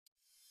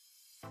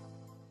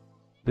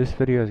This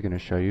video is going to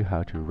show you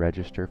how to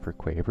register for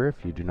Quaver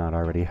if you do not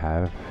already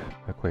have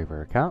a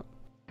Quaver account.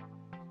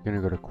 You're going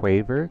to go to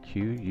Quaver,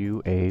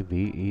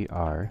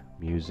 Quaver,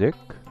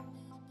 music.com.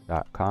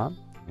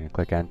 You're going to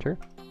click enter.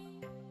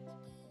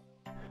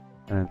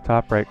 And in the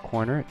top right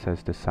corner it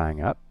says to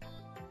sign up.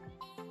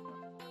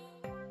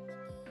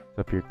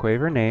 So for your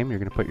Quaver name, you're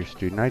going to put your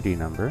student ID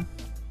number.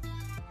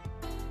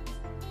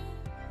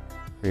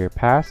 For your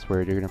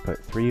password, you're going to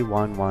put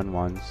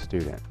 3111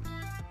 student.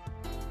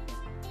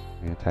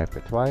 I'm going to type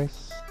it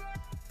twice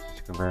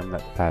to confirm that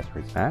the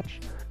passwords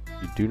match.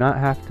 You do not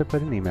have to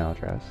put an email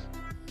address.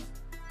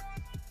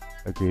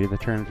 Agree to the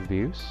terms of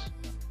use.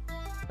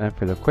 And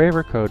for the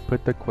Quaver code,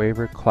 put the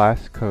Quaver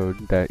class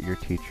code that your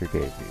teacher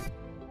gave you.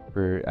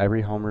 For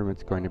every homeroom,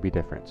 it's going to be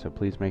different, so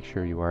please make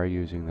sure you are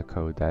using the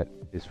code that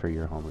is for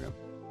your homeroom.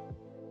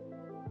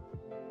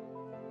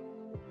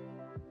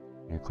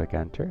 You click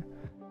enter.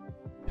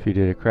 If you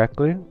did it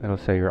correctly, it'll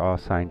say you're all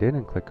signed in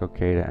and click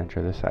OK to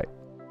enter the site.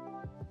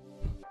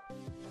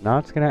 Now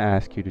it's going to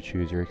ask you to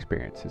choose your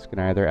experience. It's going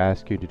to either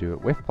ask you to do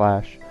it with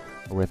Flash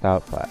or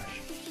without Flash.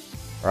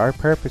 For our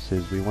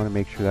purposes, we want to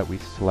make sure that we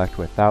select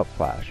without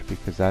Flash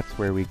because that's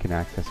where we can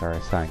access our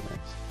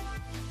assignments.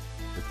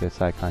 With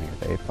this icon here,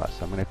 the A+.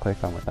 So I'm going to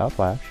click on without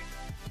Flash.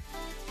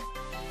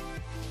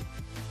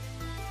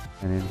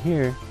 And in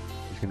here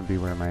is going to be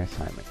where my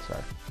assignments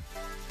are.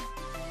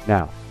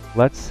 Now,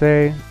 let's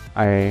say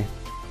I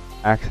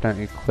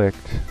accidentally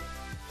clicked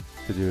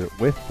to do it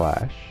with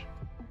Flash,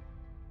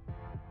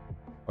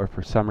 or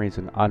for some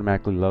reason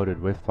automatically loaded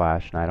with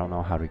Flash and I don't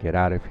know how to get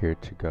out of here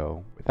to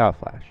go without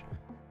Flash.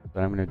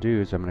 What I'm going to do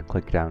is I'm going to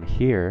click down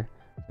here.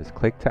 It says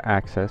click to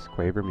access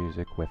Quaver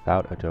Music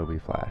without Adobe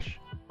Flash.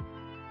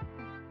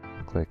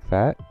 Click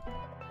that,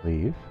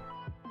 leave,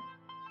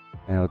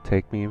 and it'll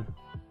take me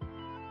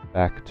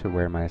back to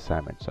where my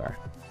assignments are.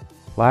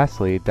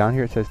 Lastly, down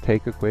here it says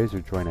take a quiz or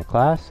join a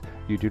class.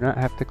 You do not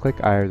have to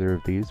click either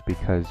of these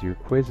because your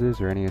quizzes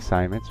or any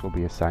assignments will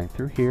be assigned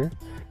through here,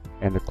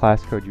 and the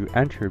class code you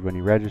entered when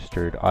you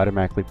registered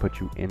automatically puts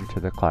you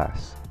into the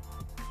class.